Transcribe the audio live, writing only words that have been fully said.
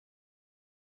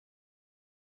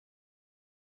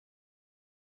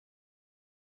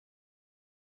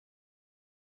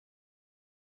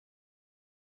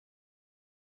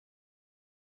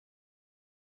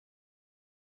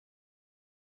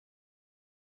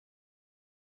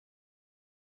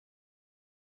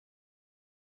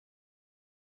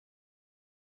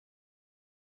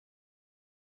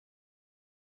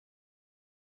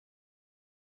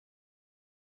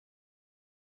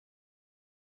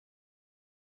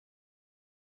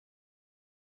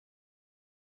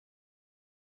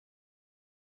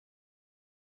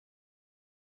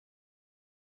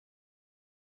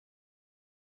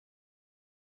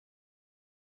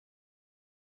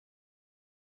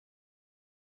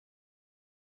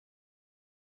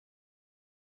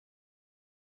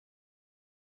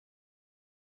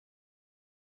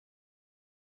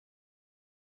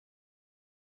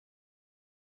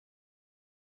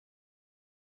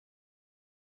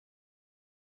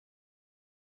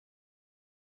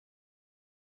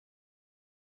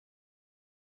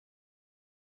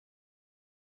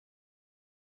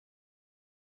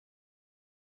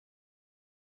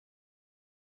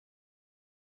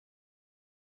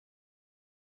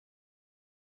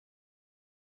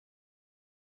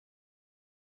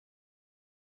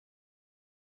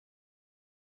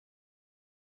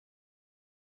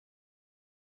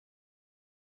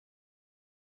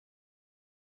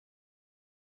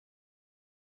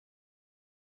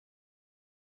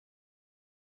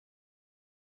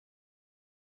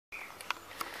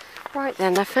Right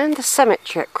then, I found the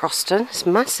cemetery at Croston. It's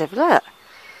massive, look.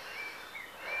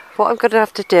 What I'm going to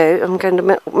have to do, I'm going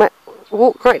to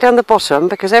walk right down the bottom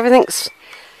because everything's,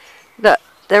 look,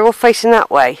 they're all facing that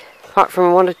way, apart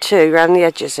from one or two around the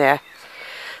edges here.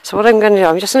 So what I'm going to do,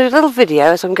 I'm just going to do a little video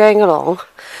as I'm going along.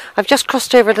 I've just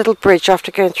crossed over a little bridge after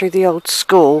going through the old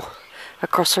school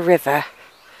across a river.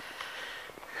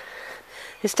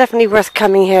 It's definitely worth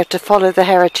coming here to follow the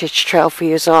heritage trail for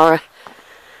you, Zara.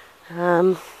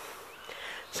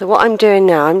 So what I'm doing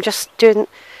now, I'm just doing, look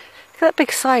at that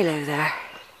big silo there.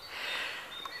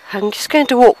 I'm just going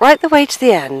to walk right the way to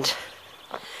the end.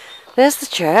 There's the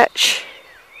church.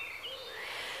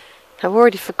 I've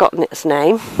already forgotten its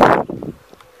name.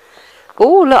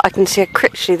 Oh look, I can see a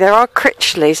Critchley. There are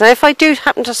Critchleys. Now if I do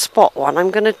happen to spot one,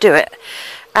 I'm going to do it.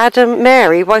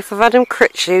 Mary, wife of Adam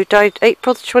Critchley, who died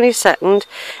April the 22nd,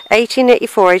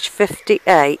 1884, aged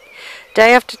 58.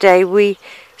 Day after day we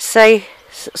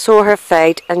saw her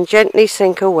fade and gently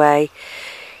sink away.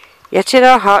 Yet in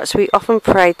our hearts we often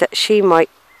prayed that she might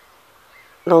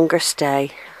longer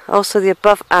stay. Also the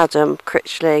above Adam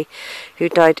Critchley, who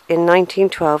died in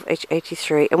 1912, aged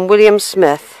 83, and William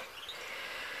Smith,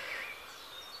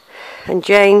 and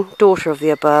Jane, daughter of the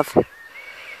above, who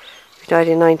died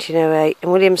in 1908,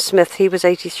 and William Smith, he was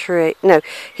 83, no,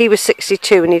 he was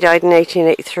 62 and he died in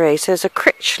 1883, so there's a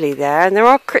Critchley there, and there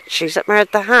are Critchleys that married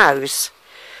the house.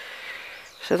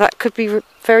 So that could be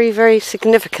very, very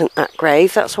significant, that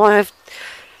grave. That's why I've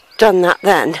done that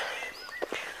then.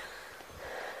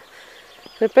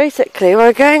 So basically,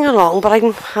 we're going along, but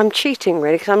I'm cheating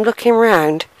really, because I'm looking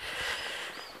round.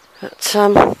 But,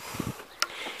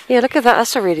 yeah, look at that.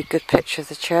 That's a really good picture of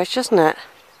the church, isn't it?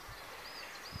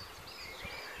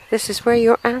 This is where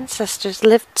your ancestors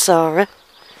lived, Zara.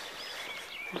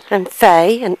 And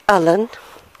Faye, and Ellen,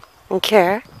 and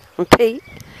Kerr, and Pete.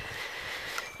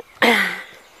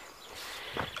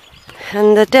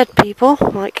 And the dead people,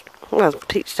 like, well,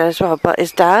 Pete's dead as well, but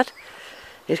his dad,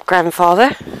 his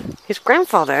grandfather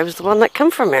was the one that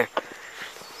come from here.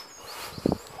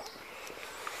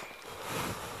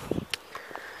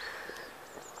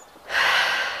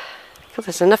 Well,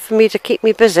 there's enough for me to keep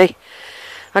me busy.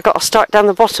 I got to start down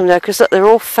the bottom though, because look, they're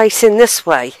all facing this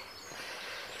way.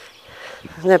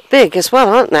 And they're big as well,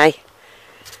 aren't they?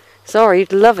 Sorry,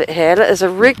 you'd love it here. Look, there's a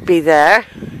Rigby there.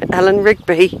 Eleanor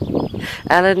Rigby.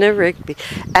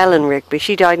 Ellen Rigby.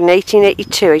 She died in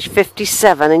 1882, aged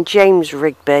 57. And James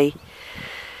Rigby.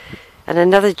 And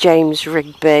another James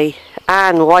Rigby.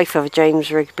 Anne, wife of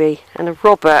James Rigby. And a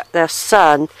Robert, their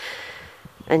son.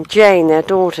 And Jane, their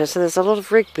daughter. So there's a lot of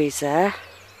Rigbys there.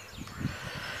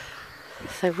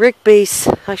 So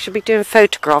Rigbys, I should be doing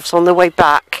photographs on the way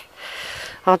back.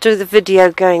 I'll do the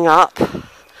video going up,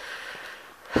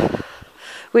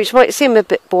 which might seem a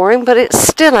bit boring, but it's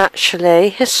still actually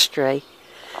history,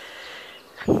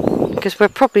 because we're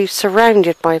probably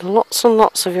surrounded by lots and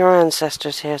lots of your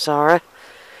ancestors here, Zara.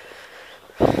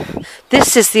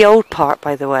 This is the old part,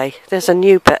 by the way. There's a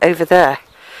new bit over there,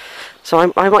 so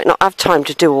I might not have time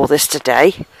to do all this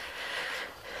today.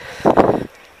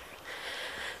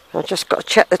 I've just got to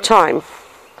check the time.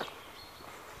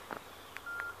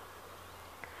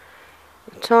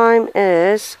 The time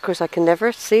is, of course I can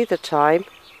never see the time.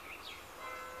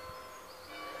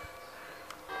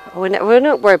 We're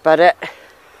not worried about it.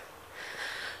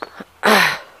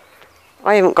 I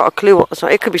haven't got a clue what the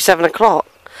time. It could be 7 o'clock.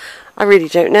 I really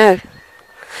don't know.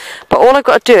 But all I've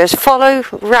got to do is follow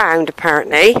round,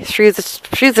 apparently, through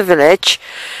the village,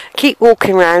 keep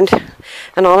walking round,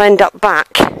 and I'll end up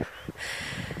back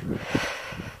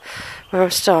where I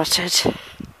started.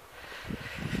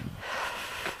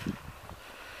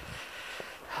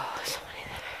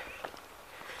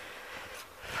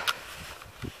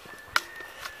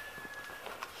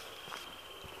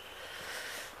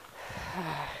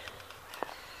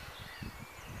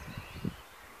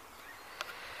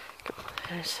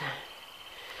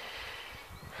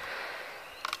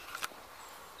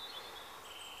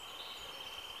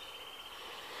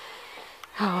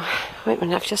 Oh, wait a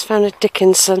minute, I've just found a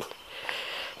Dickinson.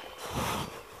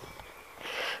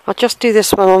 I'll just do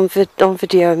this one on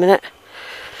video a minute.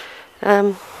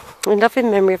 In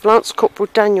loving memory of Lance Corporal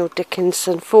Daniel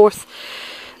Dickinson, 4th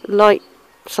Light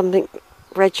something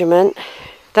Regiment,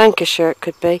 Lancashire it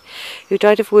could be, who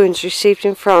died of wounds received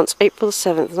in France April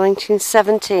 7th,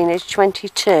 1917, aged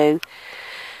 22.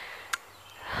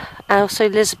 Also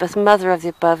Elizabeth, mother of the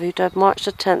above, who died March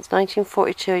the 10th,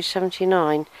 1942, aged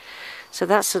 79. So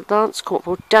that's Lance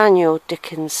Corporal Daniel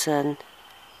Dickinson.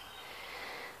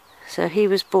 So he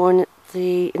was born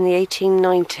in the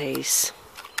 1890s.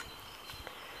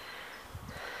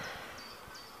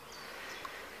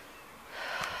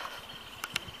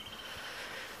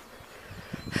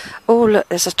 Oh look,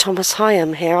 there's a Thomas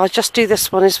Hyam here. I'll just do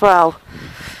this one as well.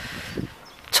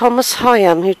 Thomas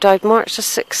Hyam, who died March the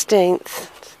 16th,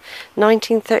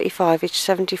 1935, aged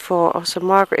 74. Also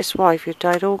Margaret, his wife, who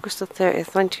died August the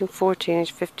 30th, 1914,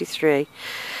 aged 53.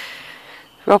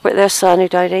 Robert, their son, who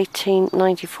died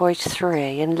 1894, aged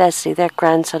 3. And Leslie, their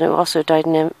grandson, who also died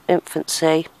in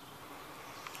infancy.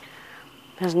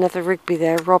 There's another Rigby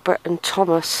there, Robert and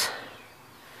Thomas.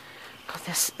 God,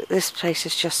 this place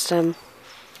is just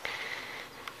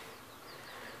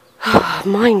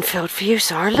minefield for you,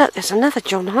 Zara. Look, there's another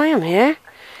John Hyam here.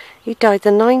 He died the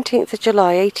 19th of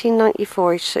July,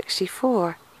 1894, aged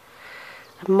 64.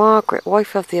 And Margaret,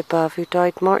 wife of the above, who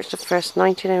died March the 1st,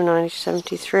 1909, aged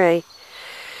 73.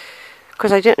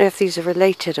 Because I don't know if these are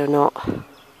related or not.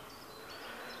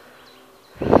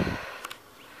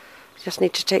 Just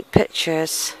need to take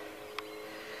pictures.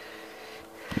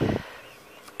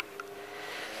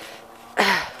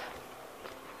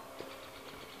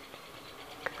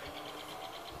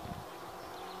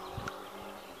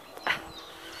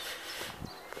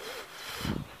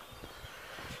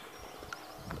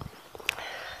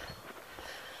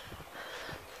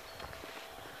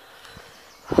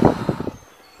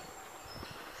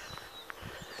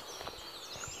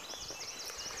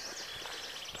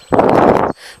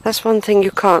 That's one thing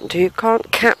you can't do. You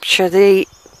can't capture the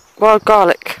wild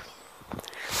garlic.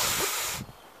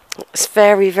 It's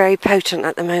very, very potent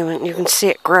at the moment. You can see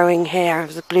it growing here,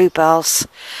 the bluebells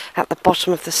at the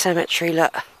bottom of the cemetery,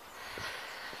 look.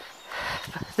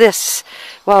 This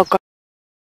wild garlic